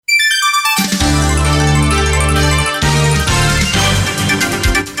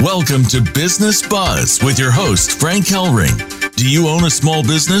Welcome to Business Buzz with your host, Frank Hellring. Do you own a small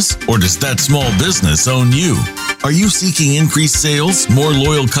business, or does that small business own you? Are you seeking increased sales, more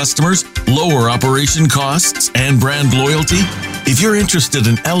loyal customers, lower operation costs, and brand loyalty? If you're interested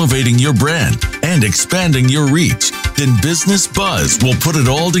in elevating your brand and expanding your reach, then Business Buzz will put it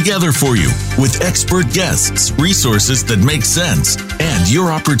all together for you with expert guests, resources that make sense, and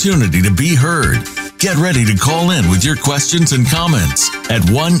your opportunity to be heard. Get ready to call in with your questions and comments at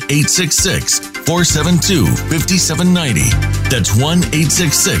 1-866-472-5790. That's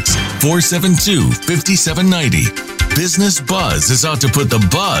 1-866-472-5790. Business Buzz is out to put the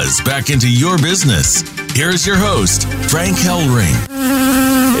buzz back into your business. Here's your host, Frank Hellring.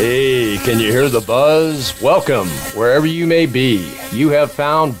 Hey, can you hear the buzz? Welcome, wherever you may be. You have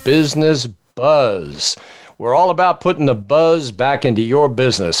found Business Buzz. We're all about putting the buzz back into your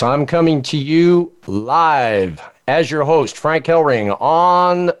business. I'm coming to you live as your host, Frank Hellring,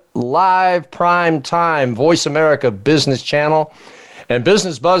 on live prime time, Voice America Business Channel. And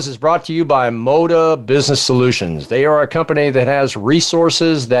Business Buzz is brought to you by MODA Business Solutions. They are a company that has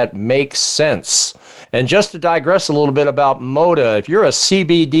resources that make sense. And just to digress a little bit about MODA, if you're a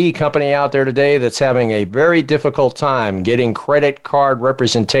CBD company out there today that's having a very difficult time getting credit card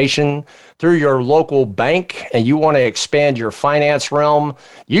representation through your local bank and you want to expand your finance realm,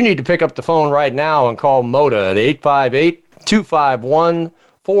 you need to pick up the phone right now and call MODA at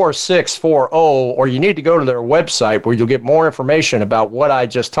 858-251-4640, or you need to go to their website where you'll get more information about what I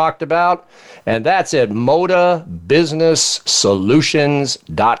just talked about, and that's at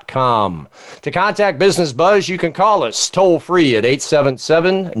modabusinesssolutions.com. To contact Business Buzz, you can call us toll free at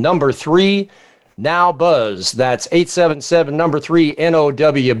 877-3-NOW-BUZZ. That's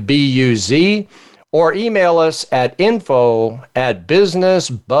 877-3-NOWBUZ. Or email us at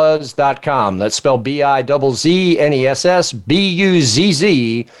info@businessbuzz.com. That's spelled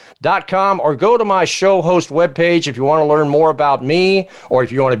BIZZNESSBUZZ.com. Or go to my show host webpage if you want to learn more about me, or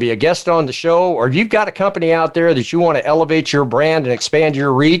if you want to be a guest on the show, or if you've got a company out there that you want to elevate your brand and expand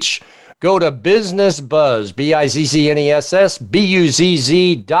your reach. Go to Business Buzz,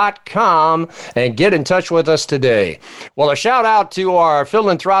 BIZZNESSBUZZ.com, and get in touch with us today. Well, a shout out to our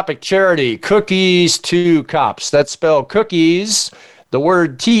philanthropic charity, Cookies to Cops. That's spelled cookies, the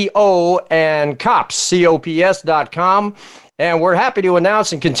word T-O, and cops, COPS.com. And we're happy to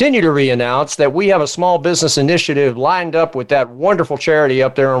announce and continue to re-announce that we have a small business initiative lined up with that wonderful charity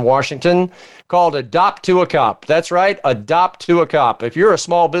up there in Washington called Adopt to a Cop. That's right, Adopt to a Cop. If you're a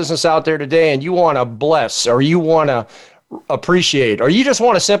small business out there today and you want to bless, or you want to appreciate, or you just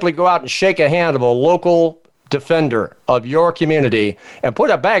want to simply go out and shake a hand of a local defender of your community and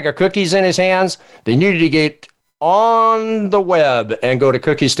put a bag of cookies in his hands, then you need to get on the web and go to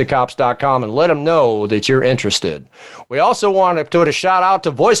cookies2cops.com and let them know that you're interested. We also want to put a shout out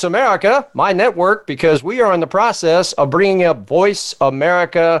to Voice America, my network, because we are in the process of bringing up Voice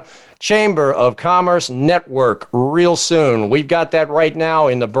America Chamber of Commerce Network real soon. We've got that right now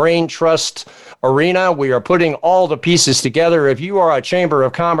in the Brain Trust arena. We are putting all the pieces together. If you are a Chamber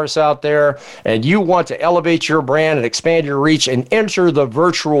of Commerce out there and you want to elevate your brand and expand your reach and enter the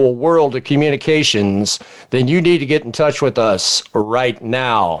virtual world of communications, then you need to get in touch with us right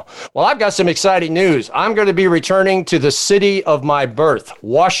now. Well, I've got some exciting news. I'm going to be returning to the city of my birth,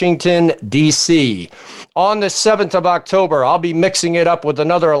 Washington, D.C. On the 7th of October, I'll be mixing it up with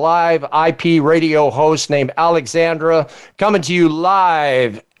another live IP radio host named Alexandra, coming to you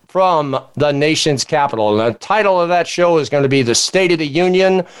live from the nation's capital. And the title of that show is going to be The State of the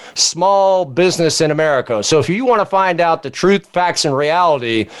Union, Small Business in America. So if you want to find out the truth, facts, and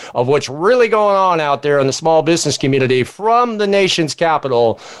reality of what's really going on out there in the small business community from the nation's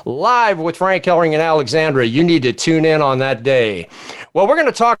capital, live with Frank Hellring and Alexandra, you need to tune in on that day. Well, we're going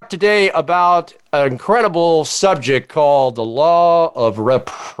to talk today about an incredible subject called the Law of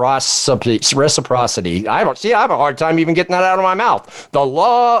Reciprocity. I have a hard time even getting that out of my mouth. The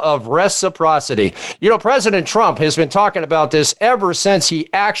Law of Reciprocity. You know, President Trump has been talking about this ever since he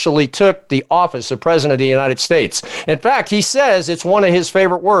actually took the office of President of the United States. In fact, he says it's one of his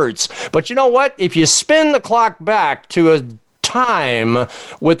favorite words. But you know what? If you spin the clock back to a time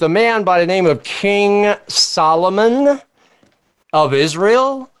with a man by the name of King Solomon of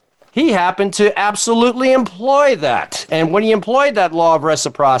Israel, he happened to absolutely employ that. And when he employed that law of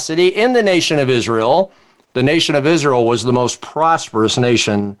reciprocity in the nation of Israel was the most prosperous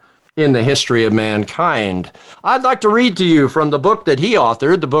nation in the history of mankind. I'd like to read to you from the book that he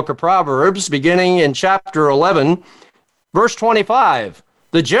authored, the book of Proverbs, beginning in chapter 11, verse 25.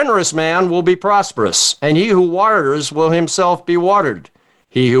 The generous man will be prosperous, and he who waters will himself be watered.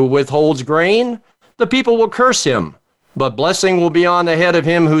 He who withholds grain, the people will curse him. but blessing will be on the head of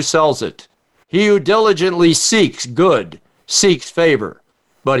him who sells it. He who diligently seeks good seeks favor,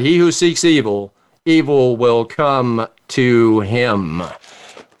 but he who seeks evil, evil will come to him.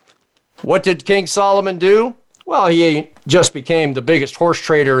 What did King Solomon do? Well, he just became the biggest horse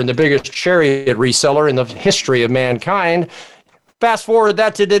trader and the biggest chariot reseller in the history of mankind. Fast forward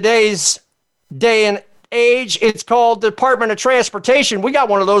that to today's day and age, it's called Department of Transportation. We got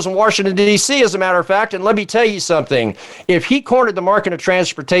one of those in Washington, D.C., as a matter of fact. And let me tell you something. If he cornered the market of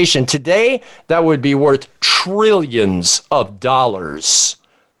transportation today, that would be worth trillions of dollars.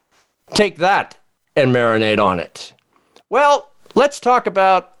 Take that and marinate on it. Well, let's talk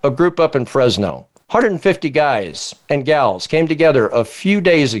about a group up in Fresno. 150 guys and gals came together a few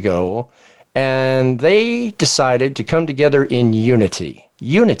days ago, and they decided to come together in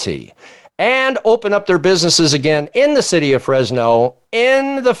unity, and open up their businesses again in the city of Fresno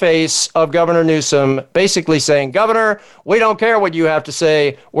in the face of Governor Newsom, basically saying, Governor, we don't care what you have to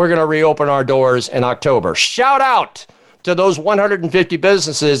say. We're going to reopen our doors in October. Shout out to those 150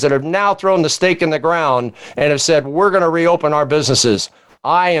 businesses that have now thrown the stake in the ground and have said, we're going to reopen our businesses.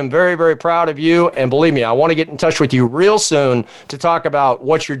 I am very, very proud of you. And believe me, I want to get in touch with you real soon to talk about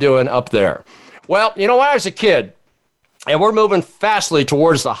what you're doing up there. Well, you know, when I was a kid, and we're moving fastly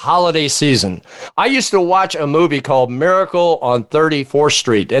towards the holiday season, I used to watch a movie called Miracle on 34th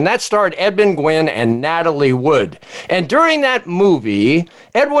Street, and that starred Edwin Gwynn and Natalie Wood. And during that movie,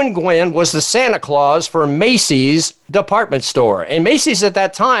 Edwin Gwynn was the Santa Claus for Macy's department store. And Macy's at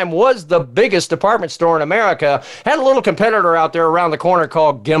that time was the biggest department store in America, had a little competitor out there around the corner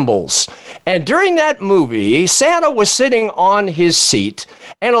called Gimbel's. And during that movie, Santa was sitting on his seat,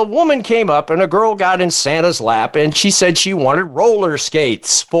 and a woman came up and a girl got in Santa's lap, and she said she wanted roller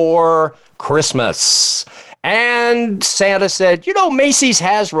skates for Christmas. And Santa said, you know, Macy's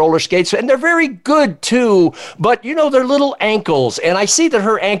has roller skates, and they're very good too, but you know, they're little ankles, and I see that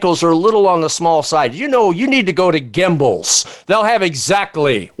her ankles are a little on the small side. You know, you need to go to Gimbel's. They'll have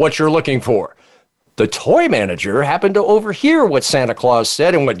exactly what you're looking for. The toy manager happened to overhear what Santa Claus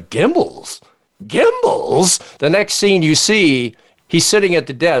said and went, Gimbel's? Gimbel's? The next scene you see, he's sitting at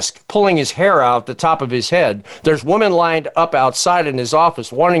the desk, pulling his hair out the top of his head. There's women lined up outside in his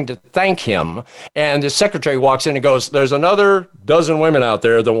office wanting to thank him. And the secretary walks in and goes, there's another dozen women out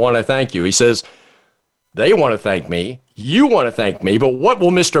there that want to thank you. He says, they want to thank me. You want to thank me. But what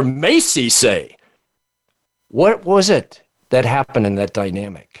will Mr. Macy say? What was it that happened in that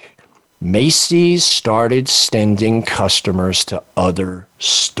dynamic? Macy's started sending customers to other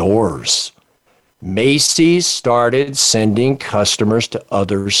stores. Macy's started sending customers to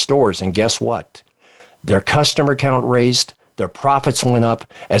other stores. And guess what? Their customer count raised, their profits went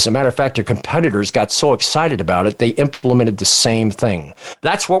up. As a matter of fact, their competitors got so excited about it, they implemented the same thing.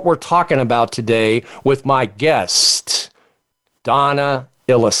 That's what we're talking about today with my guest, Donna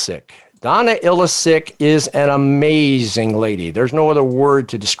Ilicic. Donna Ilicic is an amazing lady. There's no other word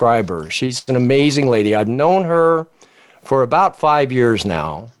to describe her. She's an amazing lady. I've known her for about 5 years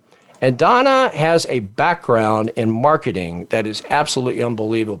now. And Donna has a background in marketing that is absolutely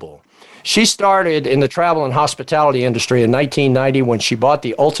unbelievable. She started in the travel and hospitality industry in 1990 when she bought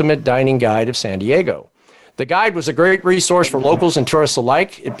the Ultimate Dining Guide of San Diego. The guide was a great resource for locals and tourists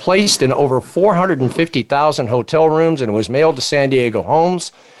alike. It placed in over 450,000 hotel rooms, and it was mailed to San Diego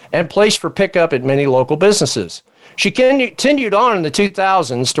homes and placed for pickup at many local businesses. She continued on in the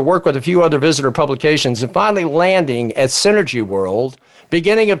 2000s to work with a few other visitor publications and finally landing at Synergy World,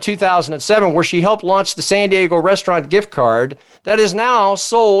 beginning of 2007, where she helped launch the San Diego restaurant gift card that is now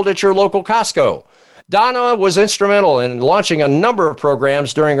sold at your local Costco. Donna was instrumental in launching a number of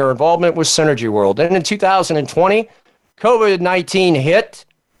programs during her involvement with Synergy World. And in 2020, COVID-19 hit,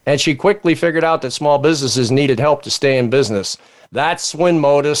 and she quickly figured out that small businesses needed help to stay in business. That's when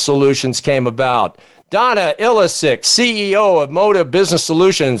MODA Solutions came about. Donna Ilicic, CEO of MODA Business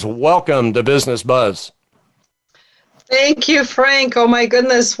Solutions, welcome to Business Buzz. Thank you, Frank. Oh, my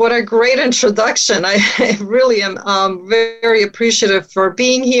goodness. What a great introduction. I really am very appreciative for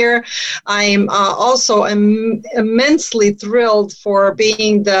being here. I'm also immensely thrilled for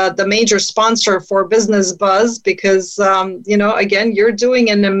being the major sponsor for Business Buzz because, again, you're doing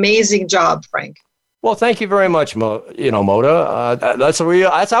an amazing job, Frank. Well, thank you very much, MODA. That's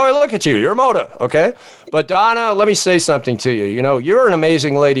how I look at you. You're MODA, okay? But Donna, let me say something to you. You know, you're an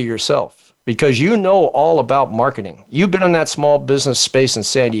amazing lady yourself because you know all about marketing. You've been in that small business space in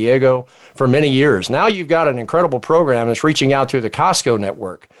San Diego for many years. Now you've got an incredible program that's reaching out through the Costco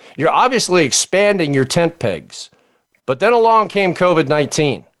network. You're obviously expanding your tent pegs. But then along came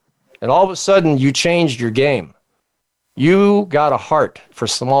COVID-19, and all of a sudden you changed your game. You got a heart for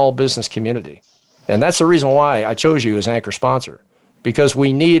small business community. And that's the reason why I chose you as anchor sponsor, because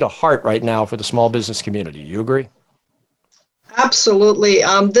we need a heart right now for the small business community. You agree? Absolutely.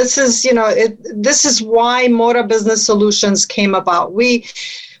 This is, this is why MODA Business Solutions came about. We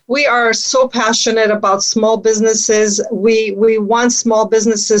are so passionate about small businesses. We want small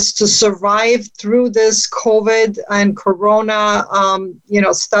businesses to survive through this COVID and Corona,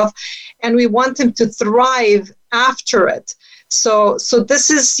 stuff, and we want them to thrive after it. So this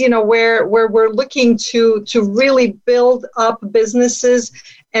is, where we're looking to really build up businesses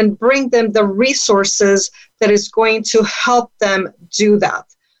and bring them the resources that is going to help them do that.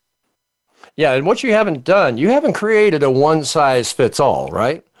 Yeah, and what you haven't done, you haven't created a one-size-fits-all,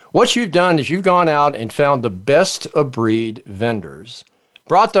 right? What you've done is you've gone out and found the best of breed vendors,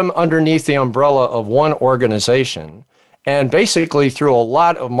 brought them underneath the umbrella of one organization, and basically through a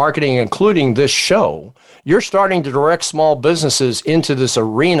lot of marketing, including this show, you're starting to direct small businesses into this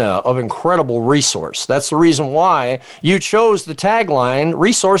arena of incredible resource. That's the reason why you chose the tagline,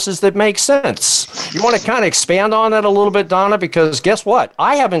 resources that make sense. You want to kind of expand on that a little bit, Donna, because guess what?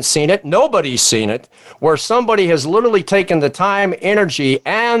 I haven't seen it. Nobody's seen it, where somebody has literally taken the time, energy,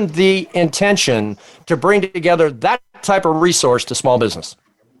 and the intention to bring together that type of resource to small business.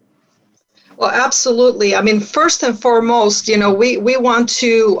 Well, absolutely. I mean, first and foremost, we want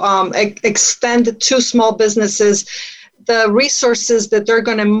to extend to small businesses the resources that they're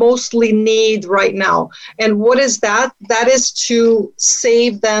going to mostly need right now. And what is that? That is to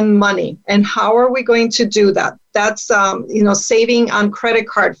save them money. And how are we going to do that? That's, saving on credit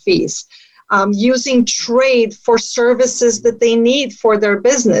card fees. Using trade for services that they need for their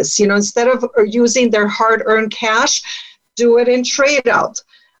business. Instead of using their hard-earned cash, do it in trade out.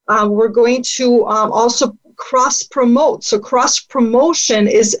 We're going to also cross-promote. So cross-promotion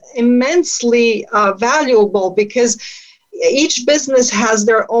is immensely valuable because each business has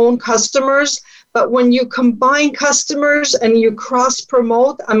their own customers. But when you combine customers and you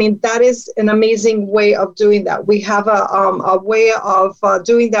cross-promote, I mean, that is an amazing way of doing that. We have a way of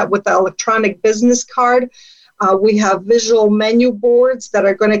doing that with the electronic business card. We have visual menu boards that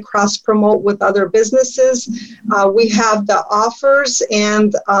are going to cross-promote with other businesses. We have the offers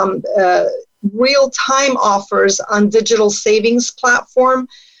and real-time offers on digital savings platform.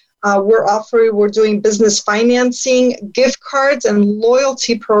 We're doing business financing, gift cards, and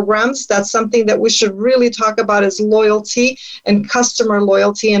loyalty programs. That's something that we should really talk about is loyalty and customer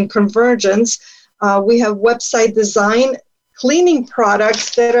loyalty and convergence. We have website design, cleaning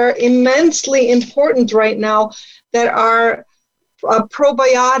products that are immensely important right now that are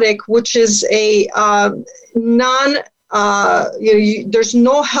probiotic, which is a there's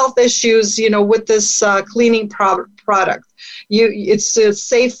no health issues, with this cleaning product. It's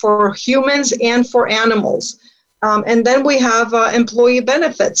safe for humans and for animals. And then we have employee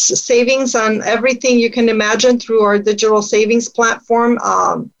benefits, savings on everything you can imagine through our digital savings platform.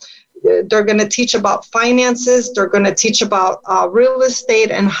 They're going to teach about finances. They're going to teach about real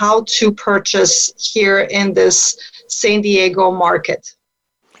estate and how to purchase here in this San Diego market.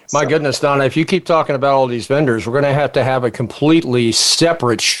 My goodness, Donna, if you keep talking about all these vendors, we're going to have a completely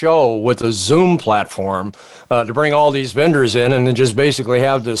separate show with a Zoom platform to bring all these vendors in and then just basically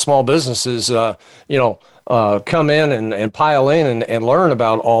have the small businesses, come in and pile in and learn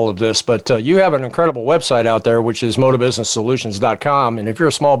about all of this. But you have an incredible website out there, which is modabusinesssolutions.com. And if you're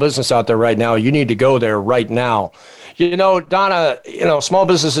a small business out there right now, you need to go there right now. Donna, small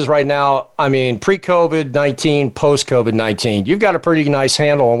businesses right now, I mean, pre-COVID-19, post-COVID-19, you've got a pretty nice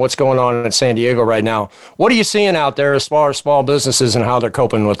handle on what's going on in San Diego right now. What are you seeing out there as far as small businesses and how they're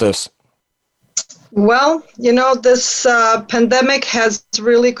coping with this? Well, this pandemic has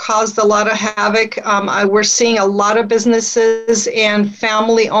really caused a lot of havoc. We're seeing a lot of businesses and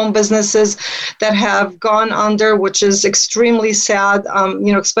family-owned businesses that have gone under, which is extremely sad,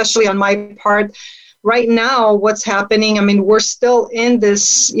 especially on my part. Right now, what's happening, I mean, we're still in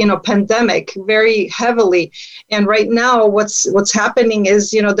this, pandemic very heavily. And right now, what's happening is,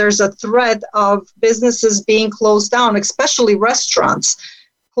 there's a threat of businesses being closed down, especially restaurants.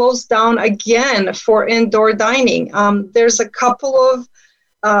 Closed down again for indoor dining. There's a couple of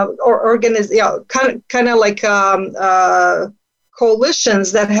kind of like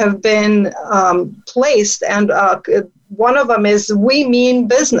coalitions that have been placed, and one of them is We Mean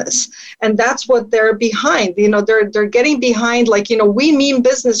Business, and that's what they're behind. They're getting behind, we mean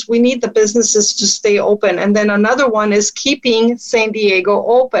business. We need the businesses to stay open, and then another one is Keeping San Diego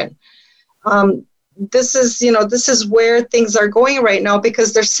Open. This is where things are going right now,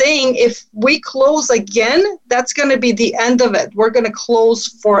 because they're saying if we close again, that's going to be the end of it. We're going to close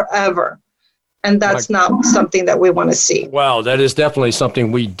forever. And that's not something that we want to see. Well, that is definitely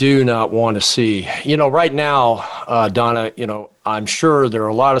something we do not want to see. Right now, Donna, I'm sure there are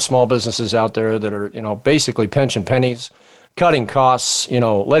a lot of small businesses out there that are, basically pinching pennies, cutting costs,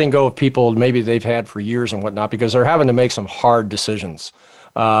 letting go of people maybe they've had for years and whatnot, because they're having to make some hard decisions.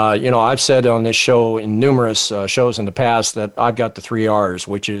 I've said on this show in numerous shows in the past that I've got the 3 R's,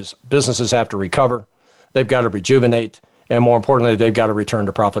 which is businesses have to recover, they've got to rejuvenate, and more importantly, they've got to return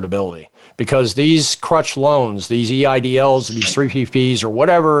to profitability. Because these crutch loans, these EIDLs, these 3PPs, or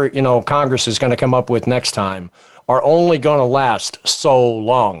whatever, Congress is going to come up with next time, are only going to last so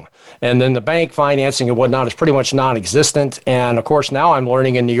long. And then the bank financing and whatnot is pretty much non-existent. And of course, now I'm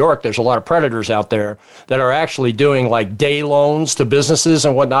learning in New York, there's a lot of predators out there that are actually doing like day loans to businesses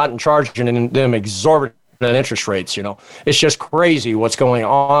and whatnot and charging them exorbitant interest rates. It's just crazy what's going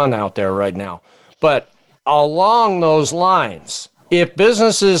on out there right now. But along those lines, if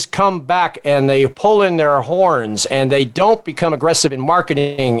businesses come back and they pull in their horns and they don't become aggressive in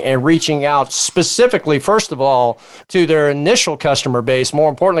marketing and reaching out specifically, first of all, to their initial customer base, more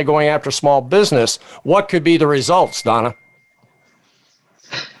importantly, going after small business, what could be the results, Donna?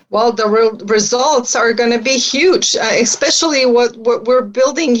 Well, the results are going to be huge, especially what we're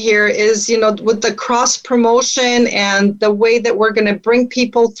building here is, with the cross promotion and the way that we're going to bring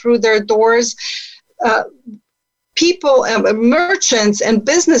people through their doors. People and merchants and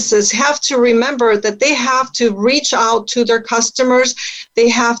businesses have to remember that they have to reach out to their customers. They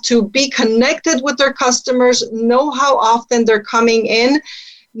have to be connected with their customers, know how often they're coming in,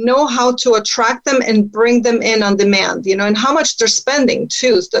 know how to attract them and bring them in on demand, and how much they're spending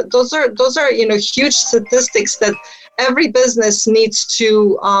too. So those are huge statistics that every business needs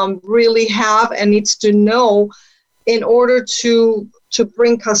to really have and needs to know in order to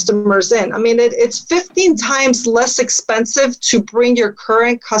bring customers in. I mean, it's 15 times less expensive to bring your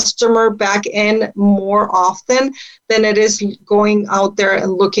current customer back in more often than it is going out there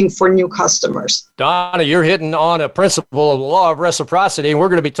and looking for new customers. Donna, you're hitting on a principle of the law of reciprocity, and we're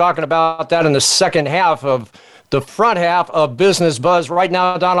going to be talking about that in the second half of the front half of Business Buzz. Right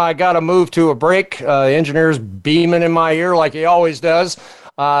now, Donna, I got to move to a break. The engineer's beaming in my ear like he always does.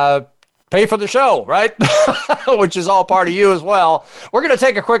 Pay for the show, right? Which is all part of you as well. We're going to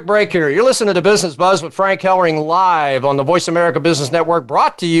take a quick break here. You're listening to Business Buzz with Frank Hellring live on the Voice America Business Network,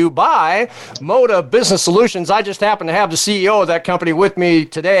 brought to you by MODA Business Solutions. I just happen to have the CEO of that company with me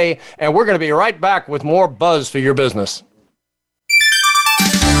today, and we're going to be right back with more buzz for your business.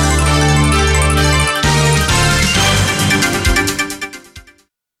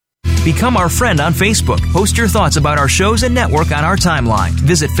 Become our friend on Facebook. Post your thoughts about our shows and network on our timeline.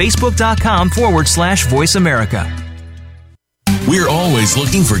 Visit facebook.com/Voice America. We're always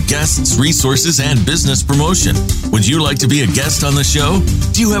looking for guests, resources, and business promotion. Would you like to be a guest on the show?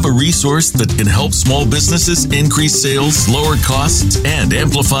 Do you have a resource that can help small businesses increase sales, lower costs, and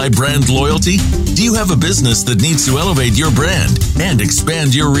amplify brand loyalty? Do you have a business that needs to elevate your brand and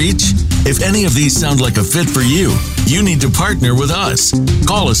expand your reach? If any of these sound like a fit for you, you need to partner with us.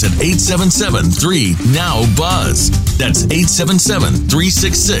 Call us at 877-3-NOW-BUZZ. That's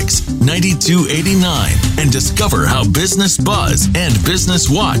 877-366-9289 and discover how Business Buzz and Business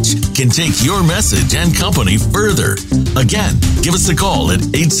Watch can take your message and company further. Again, give us a call at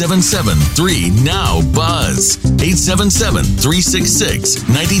 877-3-NOW-BUZZ.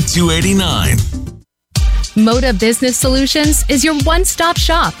 877-366-9289. MODA Business Solutions is your one-stop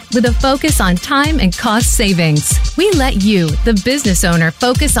shop with a focus on time and cost savings. We let you, the business owner,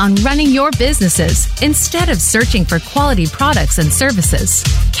 focus on running your businesses instead of searching for quality products and services.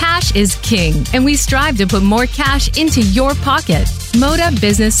 Cash is king, and we strive to put more cash into your pocket. MODA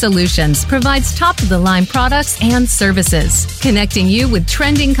Business Solutions provides top-of-the-line products and services, connecting you with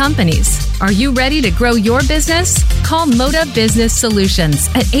trending companies. Are you ready to grow your business? Call MODA Business Solutions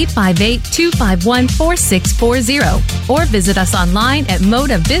at 858-251-4640 or visit us online at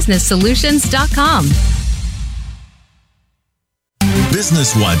modabusinesssolutions.com.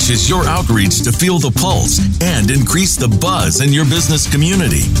 Business Watch is your outreach to feel the pulse and increase the buzz in your business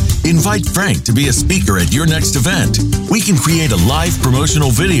community. Invite Frank to be a speaker at your next event. We can create a live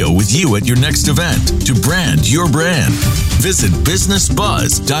promotional video with you at your next event to brand your brand. Visit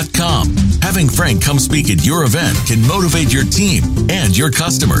businessbuzz.com. Having Frank come speak at your event can motivate your team and your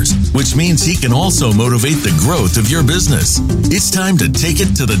customers, which means he can also motivate the growth of your business. It's time to take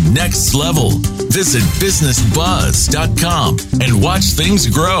it to the next level. Visit businessbuzz.com and watch things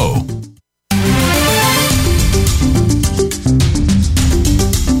grow.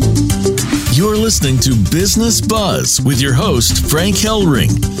 You're listening to Business Buzz with your host, Frank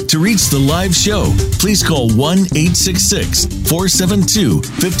Hellring. To reach the live show, please call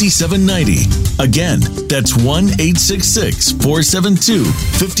 1-866-472-5790. Again, that's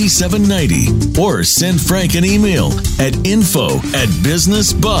 1-866-472-5790. Or send Frank an email at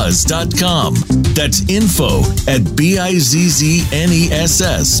info@businessbuzz.com. That's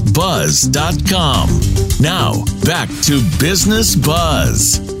info@BIZZNESS buzz.com. Now, back to Business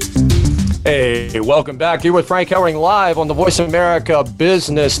Buzz. Hey, welcome back. You're with Frank Hellring live on the Voice America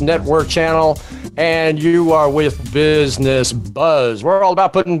Business Network channel, and you are with Business Buzz. We're all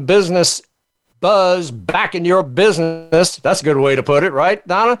about putting business buzz back in your business. That's a good way to put it, right,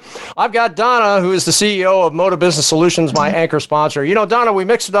 Donna? I've got Donna, who is the CEO of MODA Business Solutions, my anchor sponsor. You know, Donna, we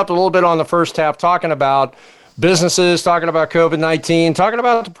mixed it up a little bit on the first half, talking about businesses, talking about COVID-19, talking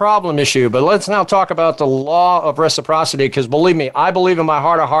about the problem issue. But let's now talk about the law of reciprocity, because believe me, I believe in my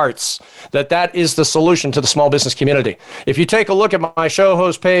heart of hearts that that is the solution to the small business community. If you take a look at my show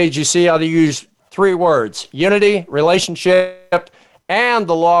host page, you see how they use three words: unity, relationship, and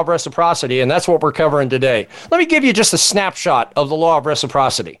the law of reciprocity. And that's what we're covering today. Let me give you just a snapshot of the law of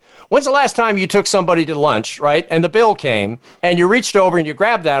reciprocity. When's the last time you took somebody to lunch, right, and the bill came, and you reached over and you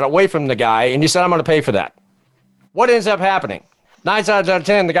grabbed that away from the guy, and you said, I'm going to pay for that? What ends up happening? 9 times out of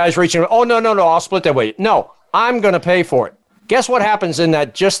 10, the guy's reaching, oh, no, I'll split that way. No, I'm going to pay for it. Guess what happens in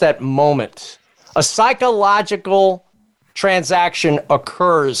that moment? A psychological transaction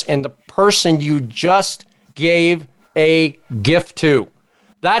occurs in the person you just gave a gift to.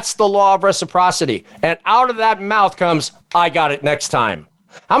 That's the law of reciprocity. And out of that mouth comes, I got it next time.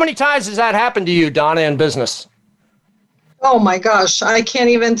 How many times has that happened to you, Donna, in business? Oh my gosh, I can't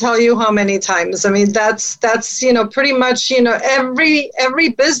even tell you how many times. I mean, that's pretty much, every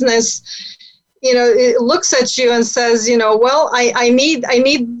business, it looks at you and says, well, I need,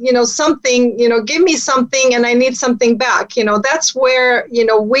 something, give me something, and I need something back. That's where,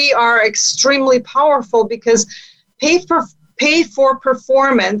 we are extremely powerful, because pay for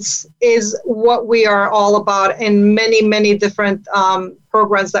performance is what we are all about in many, many different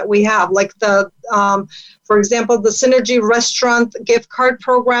programs that we have, like for example, the Synergy Restaurant gift card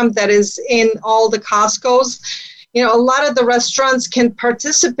program that is in all the Costco's. A lot of the restaurants can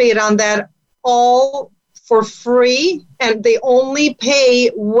participate on that all for free, and they only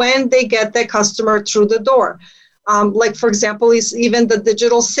pay when they get the customer through the door. Like, for example, is even the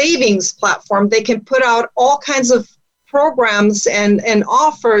digital savings platform. They can put out all kinds of programs and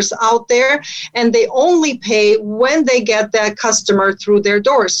offers out there, and they only pay when they get that customer through their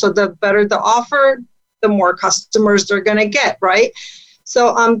doors. So the better the offer, the more customers they're going to get, right?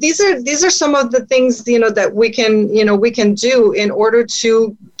 So these are some of the things that we can do in order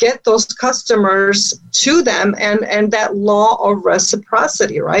to get those customers to them, and that law of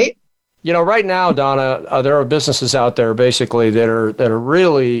reciprocity, right? Right now, Donna, there are businesses out there basically that are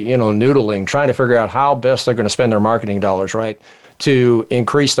really, noodling, trying to figure out how best they're going to spend their marketing dollars, right, to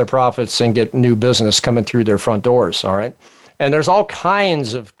increase their profits and get new business coming through their front doors, all right? And there's all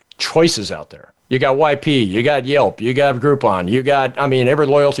kinds of choices out there. You got YP, you got Yelp, you got Groupon, you got, every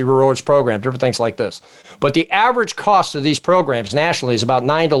loyalty rewards program, different things like this. But the average cost of these programs nationally is about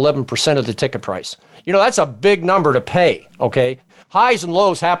 9 to 11% of the ticket price. That's a big number to pay, okay? Highs and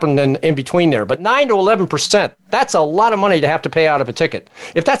lows happen in between there, but 9 to 11%, that's a lot of money to have to pay out of a ticket.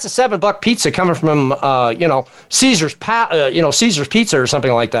 If that's a $7 pizza coming from, Caesar's Pizza or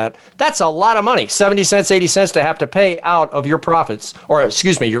something like that, that's a lot of money, 70 cents, 80 cents to have to pay out of your profits,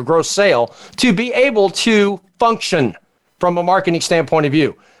 your gross sale, to be able to function from a marketing standpoint of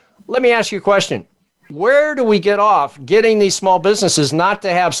view. Let me ask you a question. Where do we get off getting these small businesses not to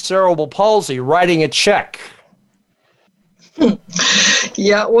have cerebral palsy writing a check?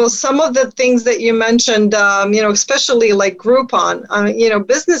 Yeah, well, some of the things that you mentioned, especially like Groupon,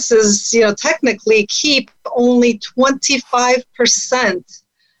 businesses, technically keep only 25%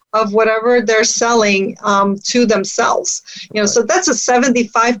 of whatever they're selling to themselves. So that's a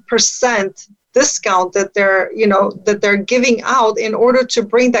 75% discount that they're giving out in order to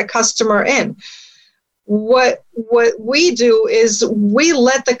bring that customer in. What we do is we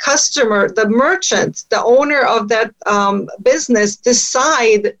let the customer, the merchant, the owner of that business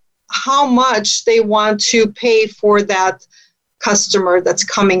decide how much they want to pay for that customer that's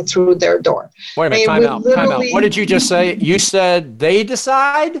coming through their door. Wait a minute, time out. What did you just say? You said they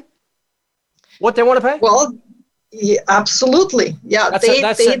decide what they want to pay? Well, yeah, absolutely. Yeah,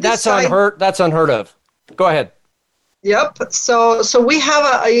 that's unheard of. Go ahead. Yep. So we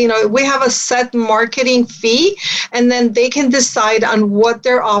have a set marketing fee, and then they can decide on what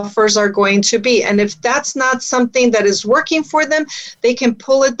their offers are going to be. And if that's not something that is working for them, they can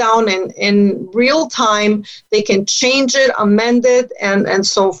pull it down in real time. They can change it, amend it, and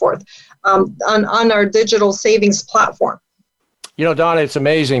so forth on our digital savings platform. You know, Donna, it's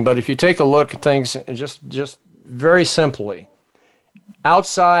amazing, but if you take a look at things just very simply,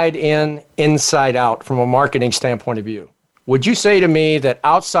 outside in, inside out from a marketing standpoint of view, would you say to me that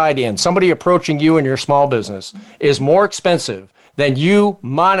outside in, somebody approaching you in your small business is more expensive than you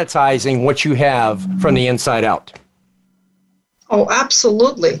monetizing what you have from the inside out? Oh,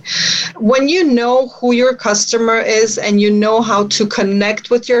 absolutely. When you know who your customer is and you know how to connect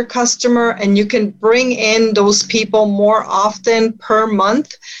with your customer, and you can bring in those people more often per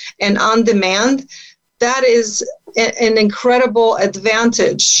month and on demand, that is an incredible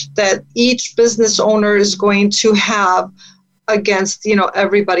advantage that each business owner is going to have against,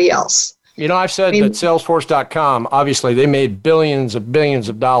 everybody else. I've said that Salesforce.com, obviously, they made billions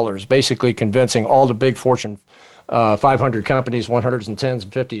of dollars, basically convincing all the big Fortune 500 companies, 100s and 10s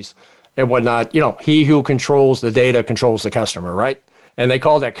and 50s and whatnot. He who controls the data controls the customer, right? And they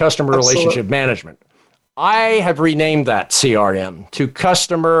call that customer relationship management. I have renamed that CRM to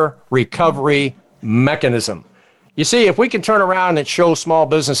Customer Recovery Mechanism. You see, if we can turn around and show small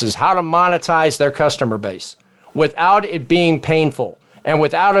businesses how to monetize their customer base without it being painful and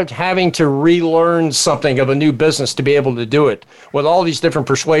without it having to relearn something of a new business to be able to do it, with all these different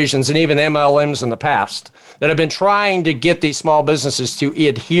persuasions and even MLMs in the past that have been trying to get these small businesses to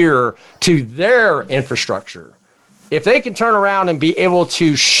adhere to their infrastructure, if they can turn around and be able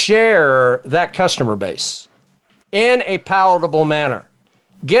to share that customer base in a palatable manner,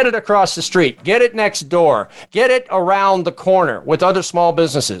 get it across the street, get it next door, get it around the corner with other small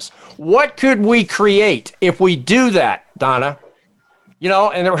businesses. What could we create if we do that, Donna?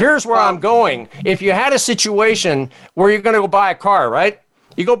 And here's where I'm going. If you had a situation where you're going to go buy a car, right?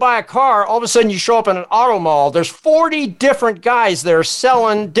 You go buy a car, all of a sudden you show up in an auto mall. There's 40 different guys there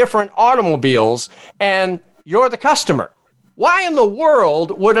selling different automobiles, and you're the customer. Why in the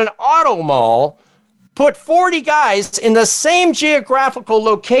world would an auto mall put 40 guys in the same geographical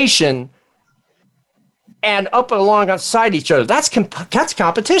location and up alongside each other? That's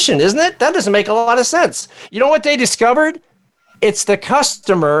competition, isn't it? That doesn't make a lot of sense. You know what they discovered? It's the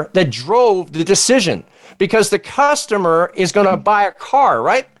customer that drove the decision, because the customer is going to buy a car,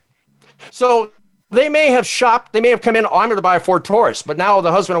 right? So they may have shopped, they may have come in, I'm going to buy a Ford Taurus, but now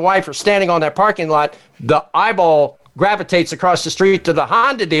the husband and wife are standing on that parking lot. The eyeball gravitates across the street to the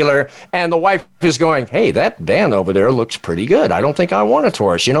Honda dealer, and the wife is going, hey, that van over there looks pretty good. I don't think I want a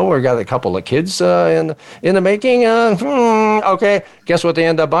Taurus. We've got a couple of kids in the making. Okay, guess what they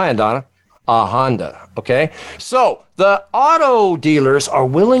end up buying, Donna? A Honda, okay? So the auto dealers are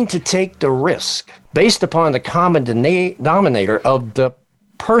willing to take the risk based upon the common denominator of the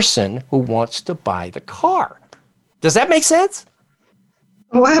person who wants to buy the car. Does that make sense?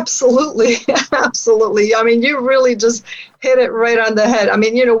 Oh, absolutely. Absolutely. You really just hit it right on the head.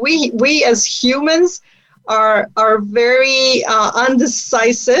 We as humans are very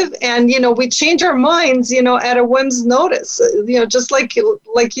undecisive, and we change our minds at a whim's notice, just like you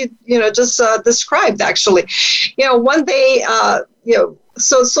just described, actually. One day,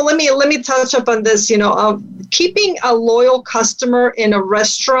 so let me touch up on this. Keeping a loyal customer in a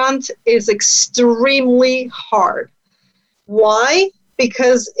restaurant is extremely hard. Why?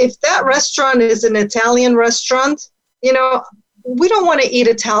 Because if that restaurant is an Italian restaurant, we don't want to eat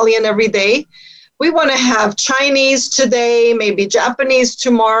Italian every day. We want to have Chinese today, maybe Japanese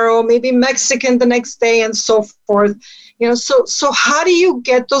tomorrow, maybe Mexican the next day, and so forth. So how do you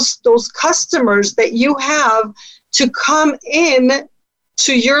get those customers that you have to come in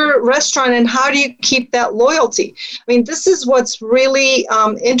to your restaurant, and how do you keep that loyalty? This is what's really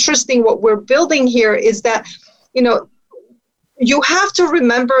interesting. What we're building here is that, you have to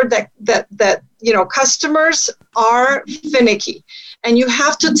remember that customers are finicky. And you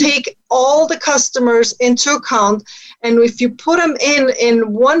have to take all the customers into account. And if you put them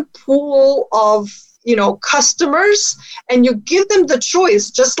in one pool of, customers, and you give them the choice,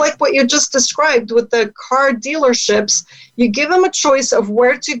 just like what you just described with the car dealerships, you give them a choice of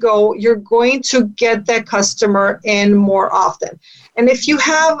where to go, you're going to get that customer in more often. And if you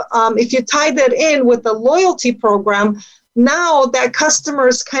tie that in with the loyalty program, now that customer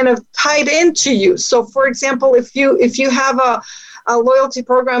is kind of tied into you. So for example, if you have a loyalty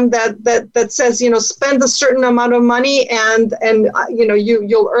program that says, spend a certain amount of money and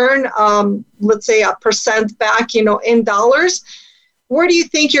you'll earn, let's say, 1% back, in dollars. where do you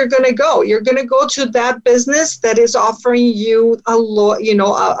think you're going to go? You're going to go to that business that is offering you a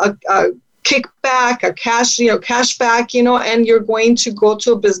kickback, a cash back, and you're going to go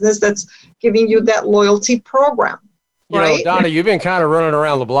to a business that's giving you that loyalty program. Right? You know, Donna, you've been kind of running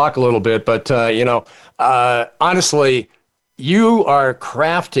around the block a little bit, but, honestly, you are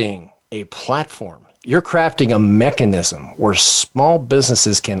crafting a platform. You're crafting a mechanism where small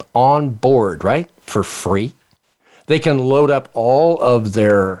businesses can onboard, right, for free. They can load up all of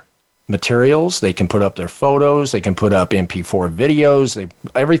their materials. They can put up their photos. They can put up MP4 videos,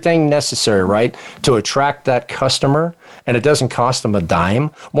 everything necessary, right, to attract that customer. And it doesn't cost them a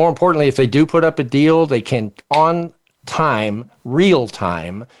dime. More importantly, if they do put up a deal, they can on time, real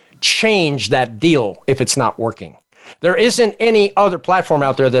time, change that deal if it's not working. There isn't any other platform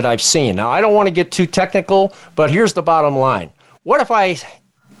out there that I've seen. Now, I don't want to get too technical, but here's the bottom line. What if I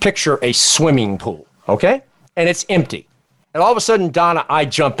picture a swimming pool, okay? And it's empty. And all of a sudden, Donna, I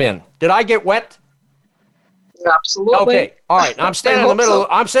jump in. Did I get wet? Absolutely. Okay. All right. I'm standing in the middle.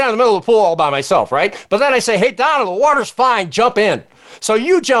 I'm standing in the middle of the pool all by myself, right? But then I say, "Hey, Donna, the water's fine. Jump in." So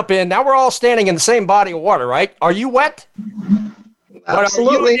you jump in. Now we're all standing in the same body of water, right? Are you wet?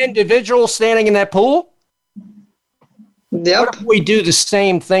 Absolutely. But are you an individual standing in that pool? Yep. What if we do the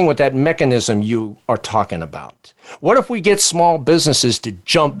same thing with that mechanism you are talking about? What if we get small businesses to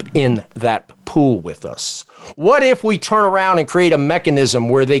jump in that pool with us? What if we turn around and create a mechanism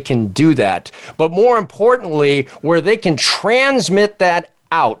where they can do that, but more importantly, where they can transmit that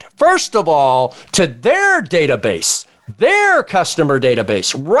out, first of all, to their database, their customer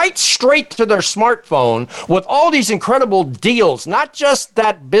database, right straight to their smartphone with all these incredible deals, not just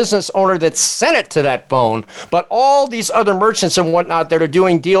that business owner that sent it to that phone, but all these other merchants and whatnot that are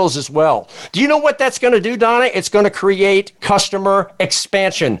doing deals as well. Do you know what that's going to do, Donna? It's going to create customer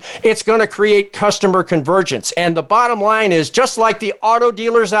expansion. It's going to create customer convergence. And the bottom line is, just like the auto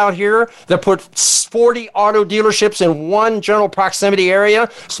dealers out here that put 40 auto dealerships in one general proximity area,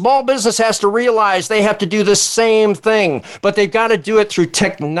 small business has to realize they have to do the same thing. But they've got to do it through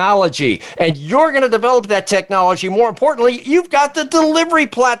technology. And you're going to develop that technology. More importantly, you've got the delivery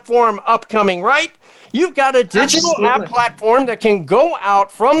platform upcoming, right? You've got a digital app platform that can go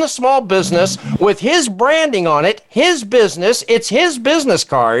out from the small business with his branding on it, his business. It's his business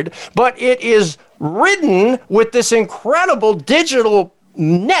card, but it is ridden with this incredible digital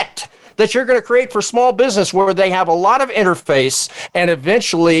net that you're going to create for small business where they have a lot of interface and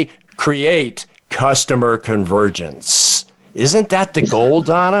eventually create customer convergence. Isn't that the goal,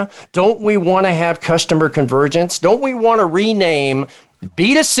 Donna? Don't we want to have customer convergence? Don't we want to rename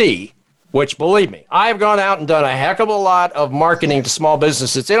B2C, which, believe me, I've gone out and done a heck of a lot of marketing to small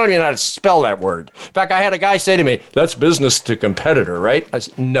businesses. They don't even know how to spell that word. In fact, I had a guy say to me, "That's business to competitor, right?" I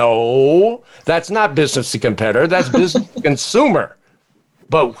said, "No, that's not business to competitor. That's business to consumer."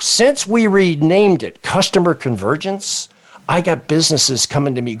 But since we renamed it customer convergence, I got businesses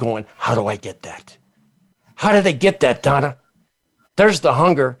coming to me going, "How do I get that? How do they get that, Donna?" There's the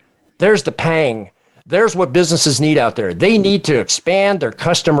hunger. There's the pang. There's what businesses need out there. They need to expand their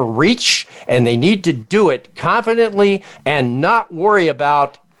customer reach, and they need to do it confidently and not worry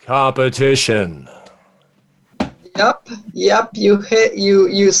about competition. Yep. You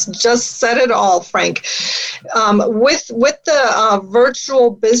just said it all, Frank. With the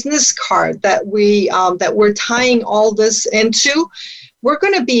virtual business card that we're tying all this into, we're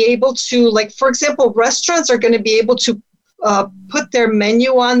going to be able to, like, for example, restaurants are going to be able to put their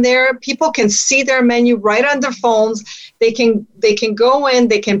menu on there. People can see their menu right on their phones. They can go in,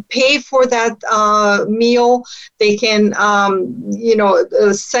 they can pay for that meal. They can,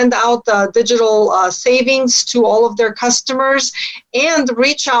 send out digital savings to all of their customers and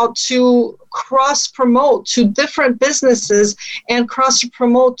reach out to cross-promote to different businesses and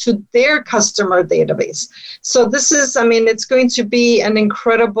cross-promote to their customer database. So this is, it's going to be an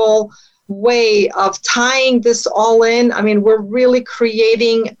incredible way of tying this all in. We're really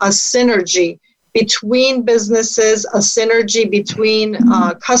creating a synergy between businesses, a synergy between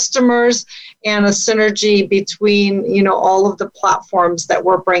customers, and a synergy between, all of the platforms that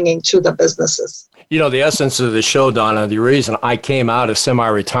we're bringing to the businesses. The essence of the show, Donna, the reason I came out of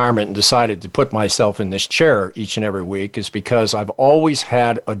semi-retirement and decided to put myself in this chair each and every week is because I've always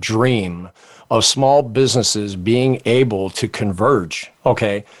had a dream of small businesses being able to converge,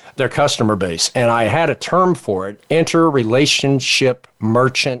 their customer base. And I had a term for it, interrelationship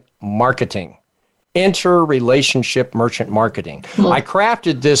merchant marketing. Interrelationship merchant marketing. I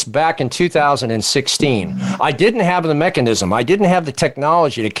crafted this back in 2016. I didn't have the mechanism. I didn't have the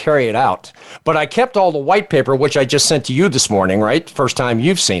technology to carry it out. But I kept all the white paper, which I just sent to you this morning, right? First time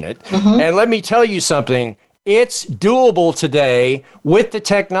you've seen it. Mm-hmm. And let me tell you something. It's doable today with the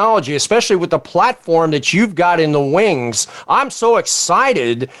technology, especially with the platform that you've got in the wings. I'm so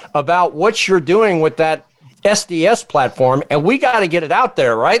excited about what you're doing with that SDS platform, and we got to get it out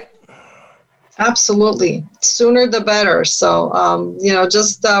there, right? Absolutely. Sooner the better. So,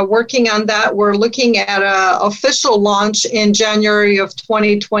 just working on that. We're looking at an official launch in January of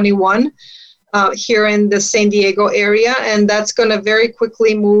 2021 here in the San Diego area, and that's going to very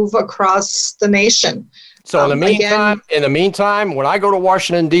quickly move across the nation. So in the meantime, when I go to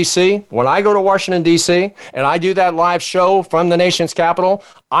Washington, D.C., and I do that live show from the nation's capital,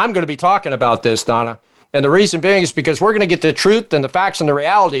 I'm going to be talking about this, Donna. And the reason being is because we're going to get the truth and the facts and the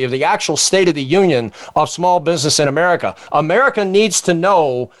reality of the actual state of the union of small business in America. America needs to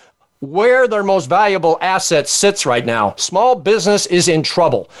know where their most valuable asset sits right now. Small business is in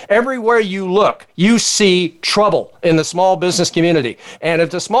trouble. Everywhere you look, you see trouble in the small business community. And if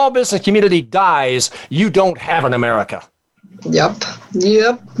the small business community dies, you don't have an America. Yep,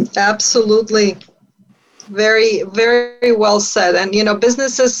 absolutely. Very, very well said. And,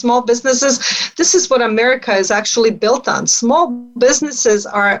 small businesses, this is what America is actually built on. Small businesses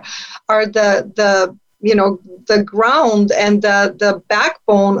are the ground and the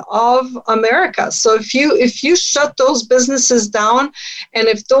backbone of America. So if you shut those businesses down, and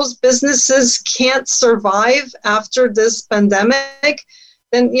if those businesses can't survive after this pandemic,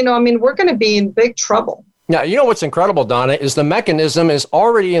 then, we're going to be in big trouble. Now, you know what's incredible, Donna, is the mechanism is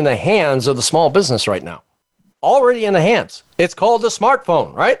already in the hands of the small business right now. Already in the hands. It's called the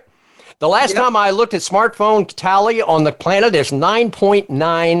smartphone, right? The last time I looked at smartphone tally on the planet, there's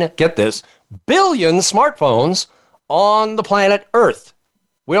 9.9, get this, billion smartphones on the planet Earth.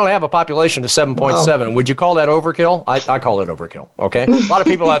 We only have a population of 7.7. Wow. Would you call that overkill? I call it overkill, okay? A lot of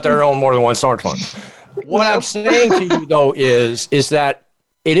people out there own more than one smartphone. What I'm saying to you, though, is that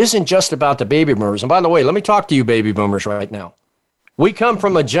it isn't just about the baby boomers. And by the way, let me talk to you baby boomers right now. We come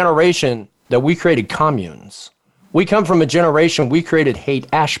from a generation that we created communes. We come from a generation, we created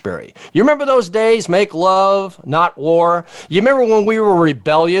Haight-Ashbury. You remember those days, make love, not war? You remember when we were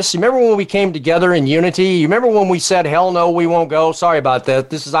rebellious? You remember when we came together in unity? You remember when we said, hell no, we won't go? Sorry about that.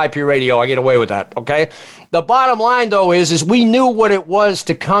 This is IP radio. I get away with that, okay? The bottom line, though, is we knew what it was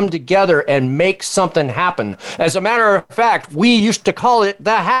to come together and make something happen. As a matter of fact, we used to call it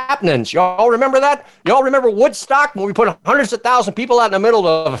the happenings. Y'all remember that? Y'all remember Woodstock when we put hundreds of thousands of people out in the middle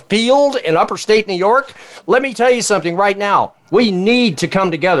of a field in upper state New York? Let me tell you something right now. We need to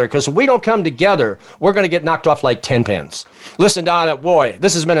come together, because if we don't come together, we're going to get knocked off like 10 pins. Listen, Donna, boy,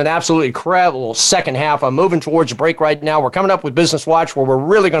 this has been an absolutely incredible second half. I'm moving towards a break right now. We're coming up with Business Watch, where we're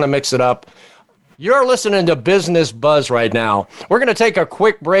really going to mix it up. You're listening to Business Buzz right now. We're going to take a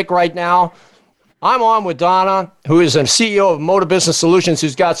quick break right now. I'm on with Donna, who is a CEO of MODA Business Solutions,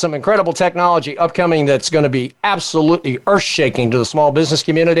 who's got some incredible technology upcoming that's going to be absolutely earth-shaking to the small business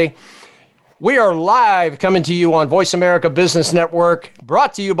community. We are live coming to you on Voice America Business Network,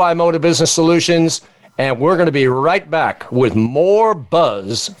 brought to you by MODA Business Solutions, and we're going to be right back with more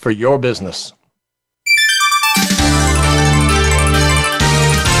buzz for your business.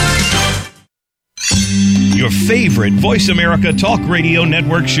 Your favorite Voice America Talk Radio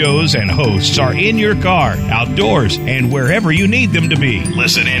Network shows and hosts are in your car, outdoors, and wherever you need them to be.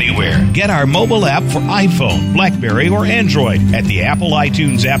 Listen anywhere. Get our mobile app for iPhone, BlackBerry, or Android at the Apple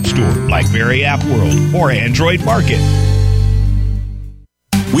iTunes App Store, BlackBerry App World, or Android Market.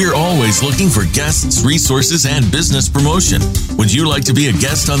 We're always looking for guests, resources, and business promotion. Would you like to be a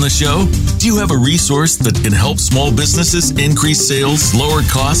guest on the show? Do you have a resource that can help small businesses increase sales, lower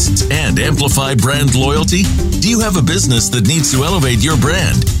costs, and amplify brand loyalty? Do you have a business that needs to elevate your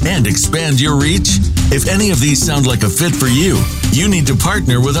brand and expand your reach? If any of these sound like a fit for you, you need to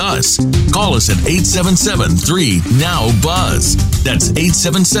partner with us. Call us at 877-3-NOW-BUZZ. That's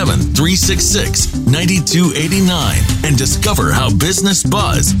 877-366-9289 and discover how Business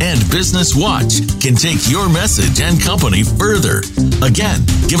Buzz and Business Watch can take your message and company further. Again,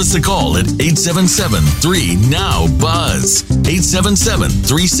 give us a call at 877-3-NOW-BUZZ.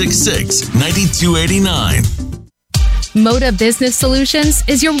 877-366-9289. MODA Business Solutions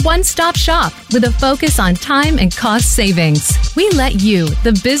is your one-stop shop with a focus on time and cost savings. We let you,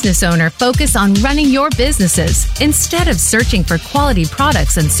 the business owner, focus on running your businesses instead of searching for quality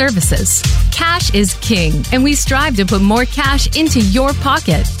products and services. Cash is king, and we strive to put more cash into your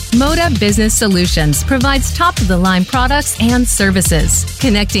pocket. MODA Business Solutions provides top-of-the-line products and services,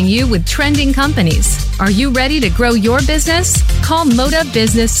 connecting you with trending companies. Are you ready to grow your business? Call MODA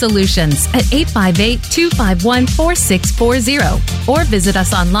Business Solutions at 858-251-4640 or visit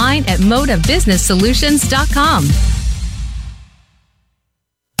us online at modabusinesssolutions.com.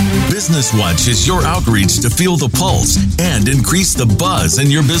 Business Watch is your outreach to feel the pulse and increase the buzz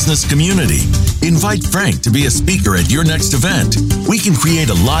in your business community. Invite Frank to be a speaker at your next event. We can create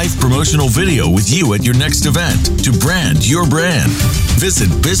a live promotional video with you at your next event to brand your brand. Visit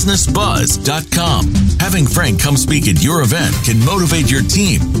businessbuzz.com. Having Frank come speak at your event can motivate your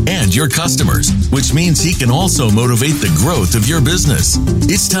team and your customers, which means he can also motivate the growth of your business.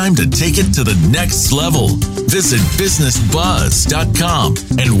 It's time to take it to the next level. Visit businessbuzz.com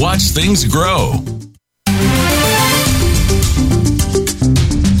and watch things grow.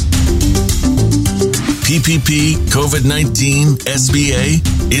 PPP, COVID-19, SBA,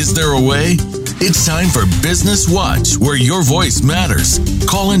 is there a way? It's time for Business Watch, where your voice matters.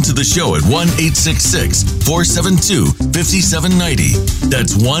 Call into the show at 1-866-472-5790.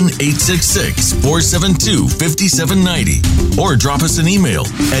 That's 1-866-472-5790. Or drop us an email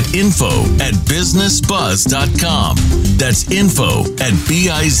at info@businessbuzz.com. That's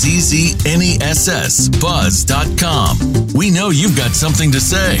info@BIZZNESS-buzz.com. We know you've got something to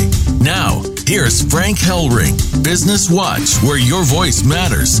say. Now, here's Frank Hellring, Business Watch, where your voice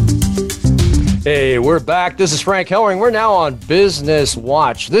matters. Hey, we're back. This is Frank Hellring. We're now on Business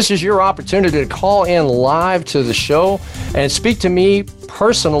Watch. This is your opportunity to call in live to the show and speak to me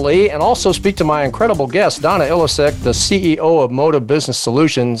personally, and also speak to my incredible guest, Donna Ilicic, the CEO of MODA Business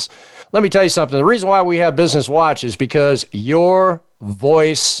Solutions. Let me tell you something. The reason why we have Business Watch is because your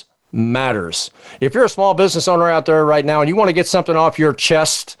voice matters. If you're a small business owner out there right now and you want to get something off your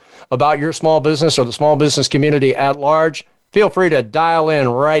chest about your small business or the small business community at large, feel free to dial in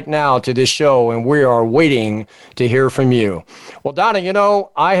right now to this show, and we are waiting to hear from you. Well, Donna, you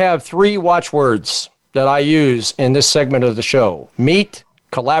know, I have 3 watchwords that I use in this segment of the show: meet,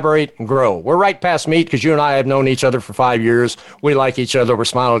 collaborate, and grow. We're right past meet because you and I have known each other for 5 years. We like each other. We're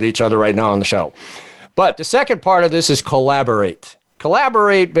smiling at each other right now on the show. But the second part of this is collaborate.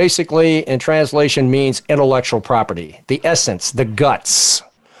 Collaborate, basically, in translation, means intellectual property, the essence, the guts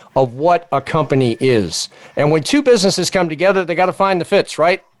of what a company is. And when 2 businesses come together, they got to find the fits,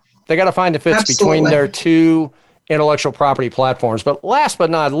 right? They got to find the fits between their 2 intellectual property platforms. But last but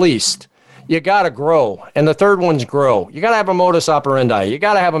not least, you got to grow. And the third one's grow. You got to have a modus operandi. You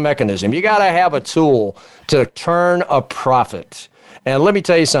got to have a mechanism. You got to have a tool to turn a profit. And let me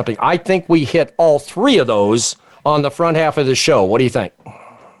tell you something. I think we hit all 3 of those on the front half of the show. What do you think?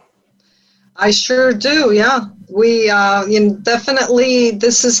 I sure do. Yeah, we definitely.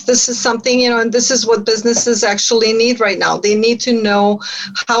 This is something, and this is what businesses actually need right now. They need to know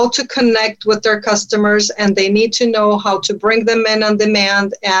how to connect with their customers, and they need to know how to bring them in on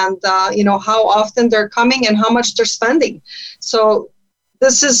demand, and how often they're coming and how much they're spending. So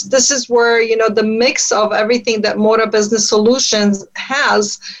this is where the mix of everything that MODA Business Solutions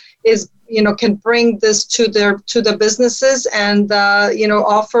has is can bring this to the businesses and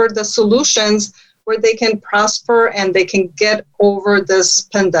offer the solutions where they can prosper and they can get over this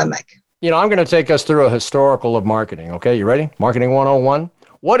pandemic. I'm going to take us through a historical of marketing. Okay, you ready? Marketing 101.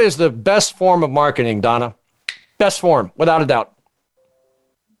 What is the best form of marketing, Donna? Best form, without a doubt.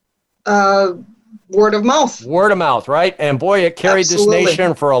 Word of mouth. Word of mouth, right? And boy, it carried Absolutely. This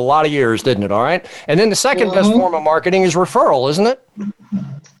nation for a lot of years, didn't it? All right. And then the second best form of marketing is referral, isn't it?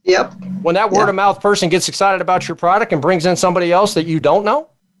 Yep. When that word of mouth person gets excited about your product and brings in somebody else that you don't know,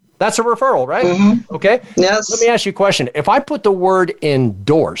 that's a referral, right? Mm-hmm. Okay. Yes. Let me ask you a question. If I put the word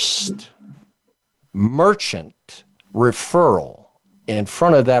endorsed, merchant, referral in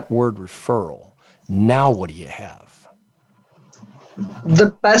front of that word referral, now what do you have? The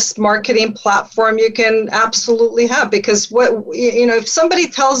best marketing platform you can absolutely have, because if somebody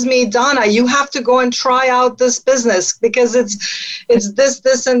tells me, Donna, you have to go and try out this business because it's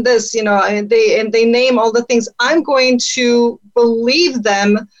this and this, and they name all the things, I'm going to believe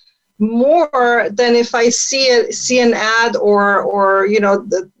them more than if I see an ad or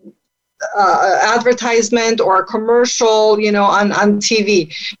the advertisement or a commercial, on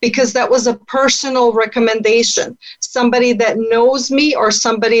TV, because that was a personal recommendation. Somebody that knows me or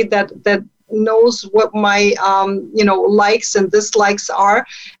somebody that knows what my, likes and dislikes are.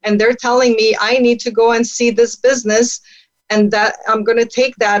 And they're telling me I need to go and see this business, and that I'm going to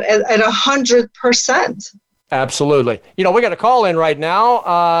take that at 100%. Absolutely. We got a call in right now.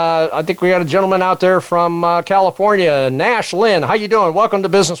 I think we got a gentleman out there from California, Nash Lynn. How you doing? Welcome to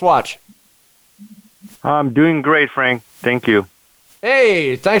Business Watch. I'm doing great, Frank. Thank you.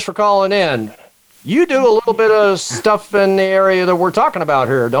 Hey, thanks for calling in. You do a little bit of stuff in the area that we're talking about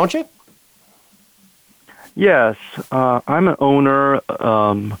here, don't you? Yes. I'm an owner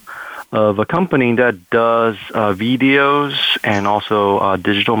of a company that does videos and also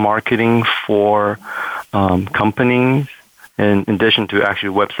digital marketing for companies in addition to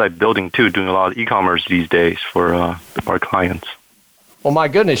actually website building too, doing a lot of e-commerce these days for our clients. Well, my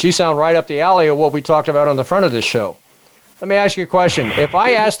goodness, you sound right up the alley of what we talked about on the front of this show. Let me ask you a question. If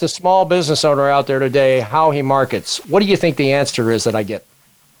I asked a small business owner out there today how he markets, what do you think the answer is that I get?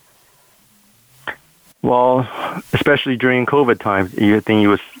 Well, especially during COVID time, you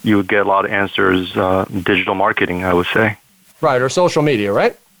think you would get a lot of answers, digital marketing, I would say. Right, or social media,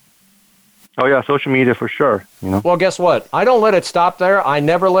 right? Oh, yeah, social media for sure. Well, guess what? I don't let it stop there. I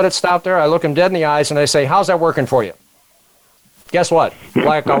never let it stop there. I look them dead in the eyes and I say, how's that working for you? Guess what?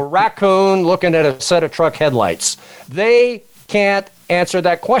 Like a raccoon looking at a set of truck headlights. They can't answer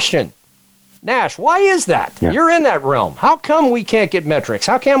that question. Nash, why is that? Yeah. You're in that realm. How come we can't get metrics?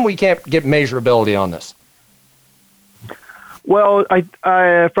 How come we can't get measurability on this? Well,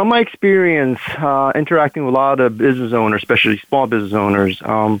 I from my experience interacting with a lot of business owners, especially small business owners,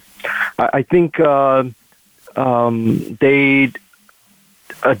 I think they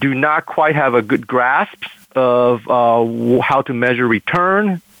do not quite have a good grasp of how to measure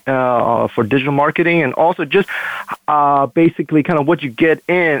return for digital marketing, and also just basically kind of what you get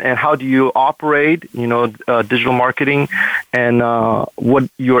in and how do you operate, digital marketing, and what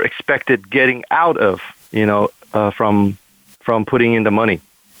you're expected getting out of, from putting in the money.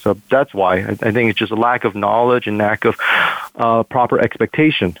 So that's why I think it's just a lack of knowledge and lack of proper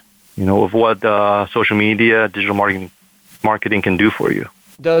expectation, of what social media, digital marketing can do for you.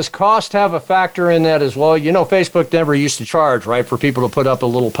 Does cost have a factor in that as well? Facebook never used to charge, right, for people to put up a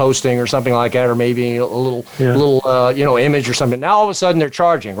little posting or something like that, or maybe a little image or something. Now all of a sudden they're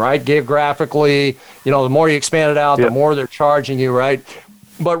charging, right? Geographically, the more you expand it out, the more they're charging you, right?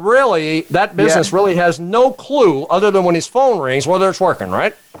 But really, that business really has no clue, other than when his phone rings, whether it's working,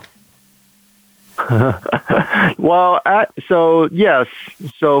 right? Well, so yes,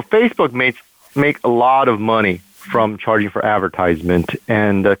 so Facebook make a lot of money from charging for advertisement,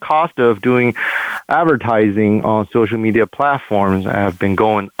 and the cost of doing advertising on social media platforms have been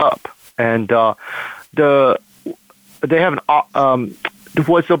going up. And they have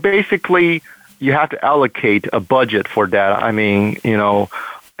so basically you have to allocate a budget for that. I mean,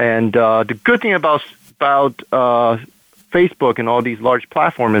 and the good thing about Facebook and all these large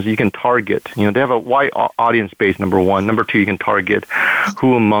platforms is you can target. They have a wide audience base, number one. Number two, you can target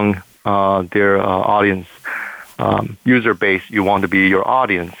who among their audience user base you want to be your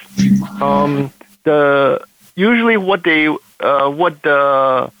audience. Usually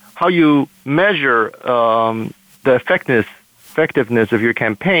how you measure the effectiveness of your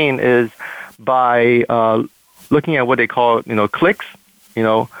campaign is by looking at what they call clicks.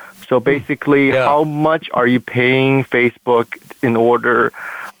 So basically, how much are you paying Facebook in order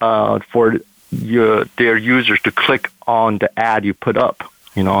for their users to click on the ad you put up,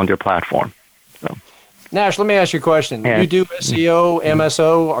 on their platform? So. Nash, let me ask you a question. You do SEO,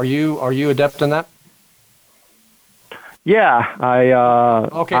 MSO. Are you adept in that? Yeah,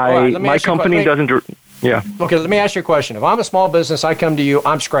 my company doesn't. Yeah. Okay, let me ask you a question. If I'm a small business, I come to you.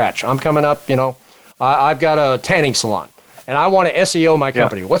 I'm scratch. I'm coming up. I've got a tanning salon, and I want to SEO my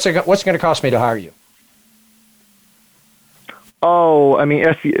company. What's it going to cost me to hire you? Oh, I mean,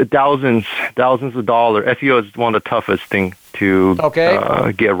 thousands of dollars. SEO is one of the toughest things to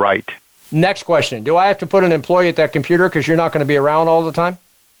get right. Next question. Do I have to put an employee at that computer because you're not going to be around all the time?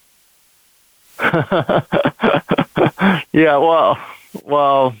 Yeah,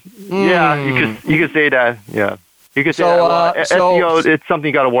 yeah, you could say that. Yeah, you could say that. SEO, it's something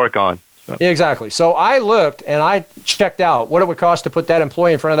you got to work on. So. Exactly. So I looked and I checked out what it would cost to put that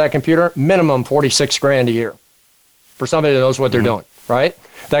employee in front of that computer. Minimum $46,000 a year for somebody that knows what they're doing, right?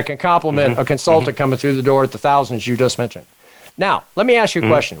 That can complement a consultant coming through the door at the thousands you just mentioned. Now, let me ask you a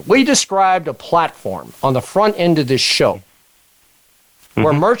question. We described a platform on the front end of this show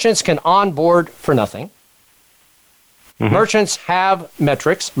where merchants can onboard for nothing. Merchants have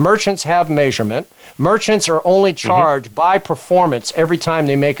metrics. Merchants have measurement. Merchants are only charged by performance every time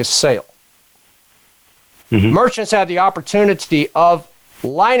they make a sale. Merchants have the opportunity of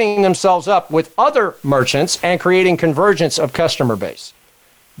lining themselves up with other merchants and creating convergence of customer base.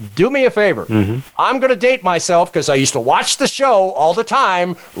 Do me a favor. I'm going to date myself because I used to watch the show all the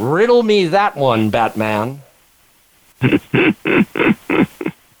time. Riddle me that one, Batman.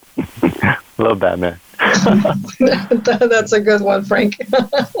 Love Batman. That's a good one, Frank.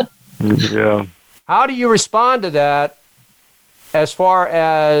 Yeah. How do you respond to that as far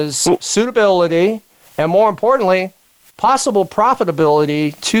as suitability and, more importantly, possible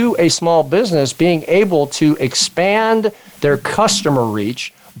profitability to a small business being able to expand their customer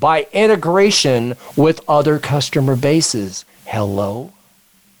reach by integration with other customer bases? Hello?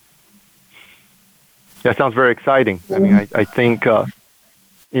 That sounds very exciting. I mean, I think, well,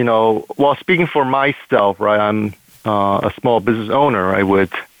 speaking for myself, right, I'm a small business owner, right,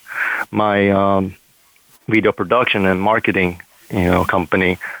 with my video production and marketing,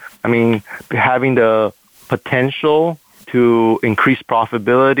 company. I mean, having the potential to increase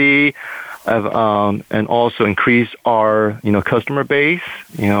profitability and also increase our, customer base,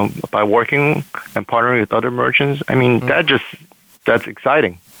 by working and partnering with other merchants. I mean, that's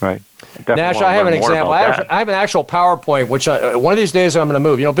exciting, right? Nash, I have an example. I have an actual PowerPoint, which one of these days I'm going to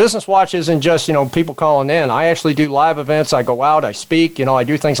move. Business Watch isn't just, people calling in. I actually do live events. I go out, I speak, I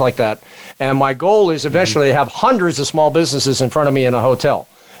do things like that. And my goal is eventually to have hundreds of small businesses in front of me in a hotel.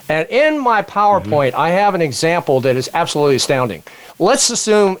 And in my PowerPoint, I have an example that is absolutely astounding. Let's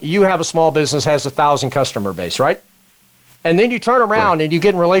assume you have a small business, has 1,000 customer base, right? And then you turn around and you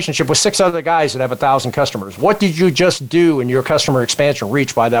get in relationship with 6 other guys that have 1,000 customers. What did you just do in your customer expansion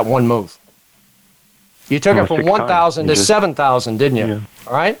reach by that one move? You took it from 1,000 to 7,000, didn't you? Yeah.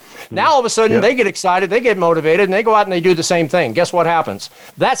 All right? Now all of a sudden they get excited, they get motivated, and they go out and they do the same thing. Guess what happens?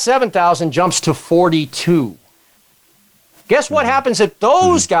 That 7,000 jumps to 42. Guess what happens if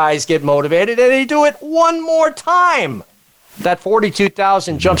those guys get motivated and they do it one more time? That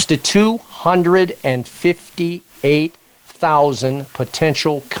 42,000 jumps to 258,000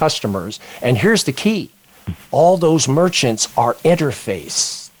 potential customers. And here's the key. All those merchants are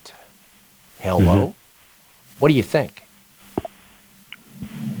interfaced. Hello? What do you think?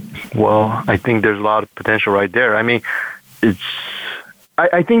 Well, I think there's a lot of potential right there. I mean,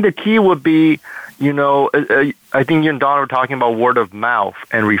 I think the key would be, I think you and Donna were talking about word of mouth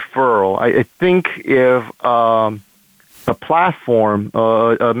and referral. I think if a platform,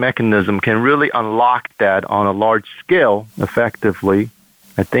 a mechanism can really unlock that on a large scale effectively,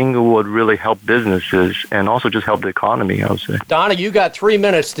 I think it would really help businesses and also just help the economy, I would say. Donna, you got 3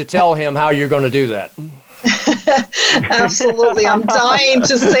 minutes to tell him how you're going to do that. Absolutely. I'm dying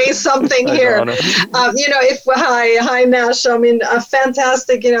to say something here. Hi, Nash. I mean,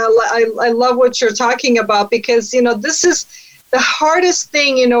 fantastic. I love what you're talking about because, this is the hardest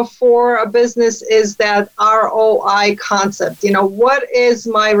thing, for a business is that ROI concept. What is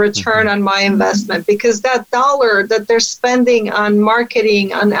my return on my investment? Because that dollar that they're spending on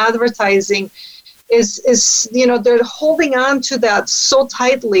marketing, on advertising is they're holding on to that so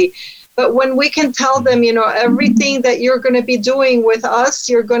tightly. But when we can tell them, everything that you're going to be doing with us,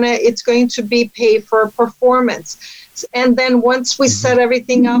 it's going to be paid for performance. And then once we set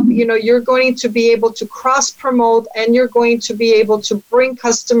everything up, you're going to be able to cross-promote and you're going to be able to bring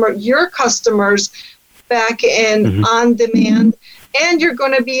your customers back in on demand. And you're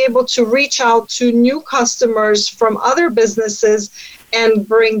going to be able to reach out to new customers from other businesses and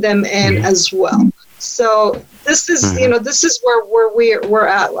bring them in as well. So this is, this is where we're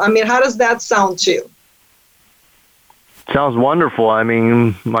at. I mean, how does that sound to you? Sounds wonderful. I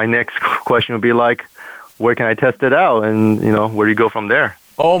mean, my next question would be like, where can I test it out? And, where do you go from there?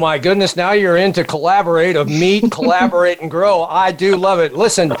 Oh, my goodness. Now you're into collaborate, collaborate, and grow. I do love it.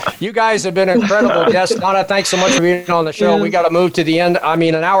 Listen, you guys have been incredible guests. Donna, thanks so much for being on the show. We got to move to the end. I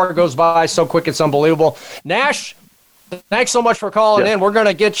mean, an hour goes by so quick, it's unbelievable. Nash, thanks so much for calling in. We're going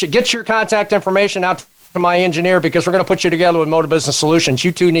to get your contact information out to my engineer because we're going to put you together with MODA Business Solutions.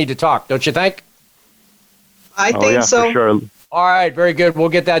 You two need to talk, don't you think? I think so. For sure. All right, very good. We'll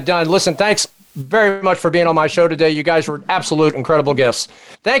get that done. Listen, thanks very much for being on my show today. You guys were absolute incredible guests.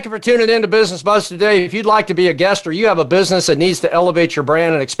 Thank you for tuning in to Business Buzz today. If you'd like to be a guest or you have a business that needs to elevate your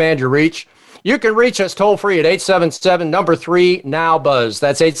brand and expand your reach, you can reach us toll free at 877-3-NOW-BUZZ.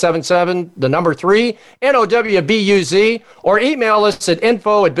 That's 877-3 NOWBUZ, or email us at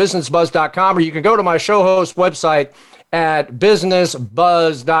info@businessbuzz.com, or you can go to my show host website at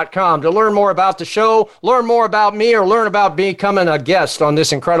businessbuzz.com to learn more about the show, learn more about me, or learn about becoming a guest on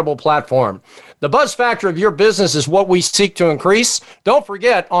this incredible platform. The buzz factor of your business is what we seek to increase. Don't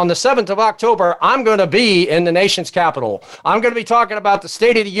forget, on the 7th of October, I'm going to be in the nation's capital. I'm going to be talking about the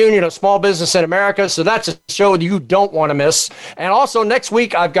State of the Union of Small Business in America, so that's a show you don't want to miss. And also next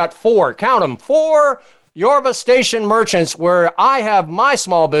week, I've got 4 Yorba Station merchants where I have my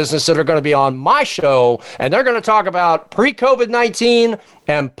small business that are going to be on my show, and they're going to talk about pre-COVID-19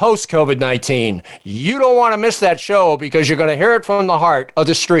 and post-COVID-19. You don't want to miss that show because you're going to hear it from the heart of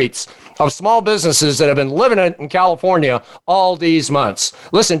the streets of small businesses that have been living it in California all these months.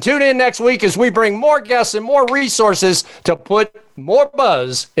 Listen, tune in next week as we bring more guests and more resources to put more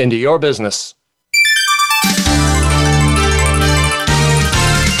buzz into your business.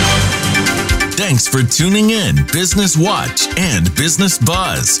 Thanks for tuning in Business Watch and Business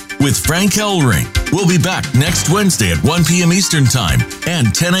Buzz with Frank Hellring. We'll be back next Wednesday at 1 p.m. Eastern Time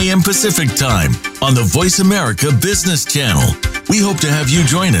and 10 a.m. Pacific Time on the Voice America Business Channel. We hope to have you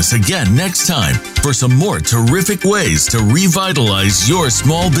join us again next time for some more terrific ways to revitalize your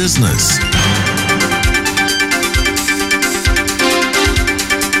small business.